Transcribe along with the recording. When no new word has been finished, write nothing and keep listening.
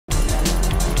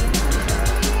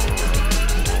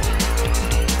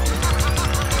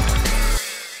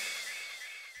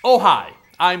Oh hi,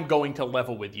 I'm going to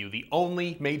level with you. The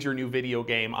only major new video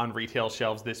game on retail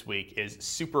shelves this week is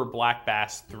Super Black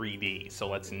Bass 3D, so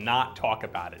let's not talk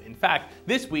about it. In fact,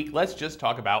 this week, let's just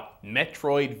talk about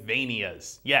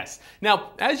Metroid-Vanias. Yes.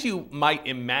 Now, as you might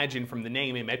imagine from the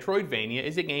name, a Metroid-Vania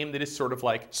is a game that is sort of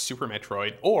like Super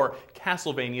Metroid or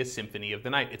Castlevania Symphony of the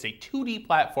Night. It's a 2D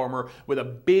platformer with a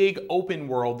big open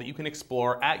world that you can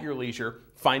explore at your leisure,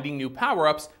 finding new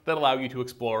power-ups that allow you to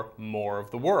explore more of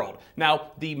the world.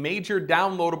 Now, the major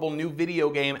downloadable new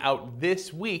video game out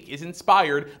this week is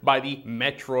inspired by the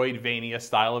Metroidvania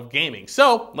style of gaming.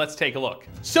 So, let's take a look.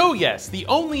 So yes, the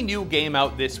only new game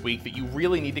out this week that you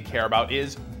really need to care about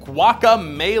is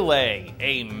Guacamelee,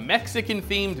 a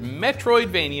Mexican-themed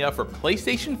Metroidvania for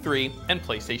PlayStation 3 and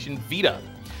PlayStation Vita.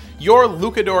 Your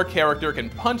luchador character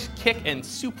can punch, kick, and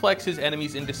suplex his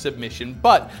enemies into submission,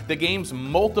 but the game's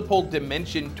multiple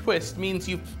dimension twist means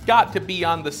you've got to be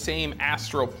on the same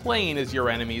astral plane as your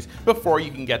enemies before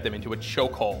you can get them into a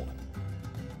chokehold.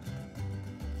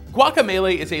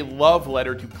 Guacamelee is a love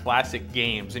letter to classic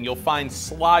games, and you'll find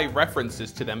sly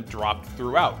references to them dropped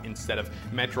throughout. Instead of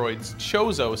Metroid's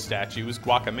Chozo statues,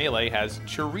 Guacamelee has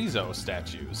chorizo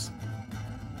statues.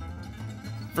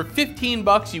 For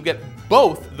 $15, you get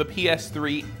both the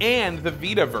PS3 and the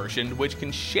Vita version, which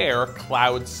can share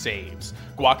cloud saves.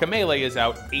 Guacamelee is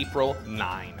out April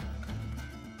 9.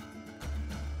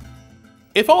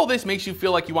 If all this makes you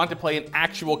feel like you want to play an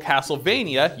actual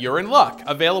Castlevania, you're in luck.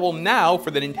 Available now for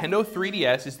the Nintendo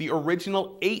 3DS is the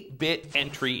original 8-bit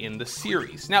entry in the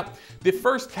series. Now, the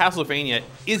first Castlevania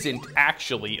isn't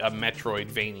actually a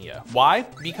Metroidvania. Why?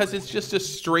 Because it's just a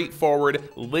straightforward,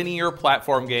 linear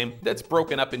platform game that's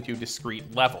broken up into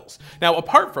discrete levels. Now,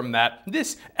 apart from that,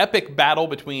 this epic battle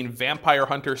between vampire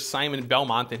hunter Simon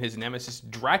Belmont and his nemesis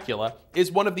Dracula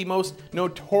is one of the most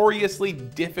notoriously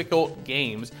difficult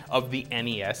games of the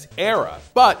NES era.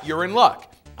 But you're in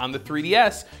luck. On the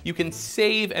 3DS, you can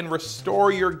save and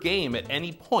restore your game at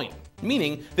any point,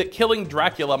 meaning that killing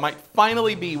Dracula might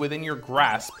finally be within your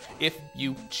grasp if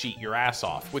you cheat your ass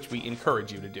off, which we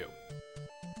encourage you to do.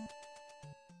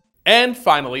 And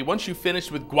finally, once you've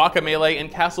finished with Guacamelee and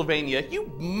Castlevania, you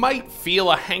might feel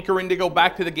a hankering to go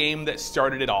back to the game that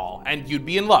started it all, and you'd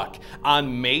be in luck.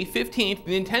 On May 15th,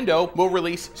 Nintendo will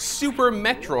release Super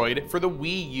Metroid for the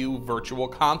Wii U Virtual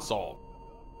Console.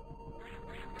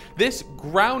 This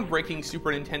groundbreaking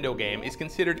Super Nintendo game is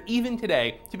considered even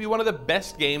today to be one of the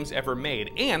best games ever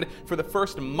made, and for the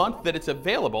first month that it's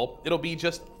available, it'll be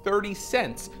just 30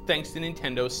 cents thanks to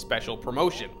Nintendo's special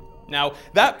promotion. Now,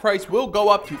 that price will go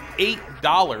up to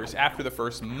 $8 after the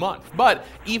first month, but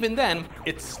even then,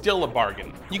 it's still a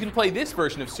bargain. You can play this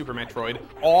version of Super Metroid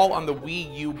all on the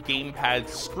Wii U gamepad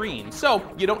screen, so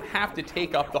you don't have to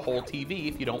take up the whole TV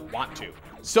if you don't want to.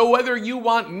 So whether you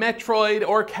want Metroid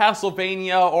or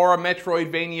Castlevania or a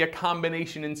Metroidvania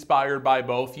combination inspired by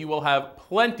both, you will have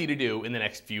plenty to do in the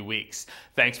next few weeks.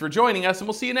 Thanks for joining us, and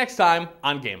we'll see you next time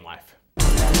on Game Life.